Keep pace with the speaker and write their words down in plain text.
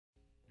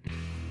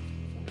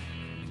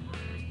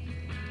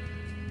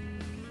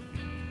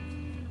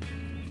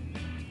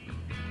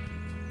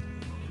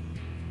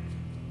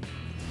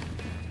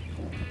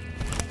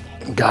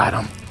Got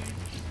him.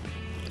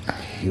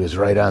 He was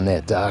right on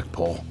that dock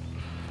pole.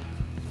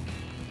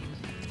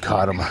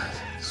 Caught him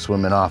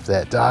swimming off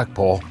that dock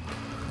pole.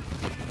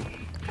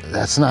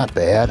 That's not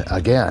bad.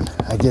 Again,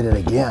 I did it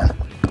again.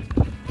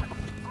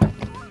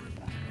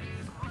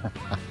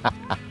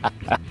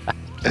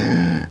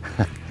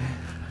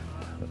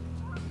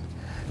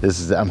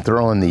 I'm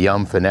throwing the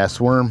YUM Finesse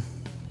worm.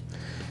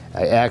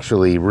 I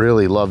actually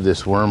really love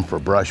this worm for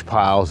brush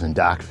piles and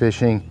dock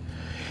fishing.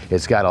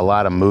 It's got a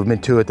lot of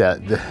movement to it.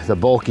 The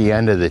bulky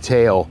end of the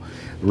tail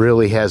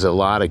really has a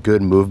lot of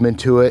good movement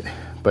to it.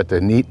 But the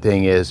neat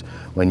thing is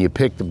when you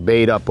pick the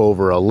bait up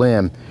over a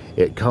limb,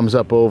 it comes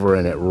up over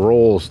and it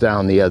rolls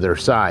down the other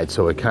side.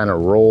 So it kind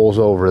of rolls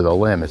over the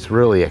limb. It's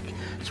really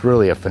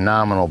a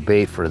phenomenal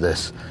bait for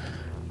this.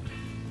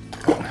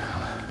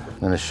 I'm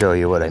going to show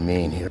you what I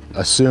mean here.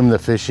 Assume the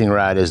fishing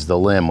rod is the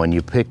limb. When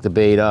you pick the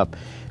bait up,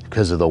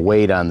 because of the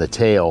weight on the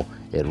tail,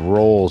 it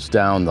rolls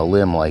down the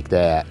limb like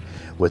that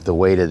with the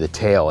weight of the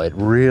tail. It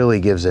really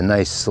gives a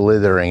nice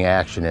slithering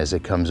action as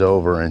it comes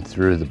over and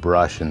through the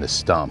brush and the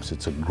stumps.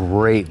 It's a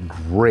great,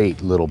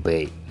 great little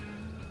bait.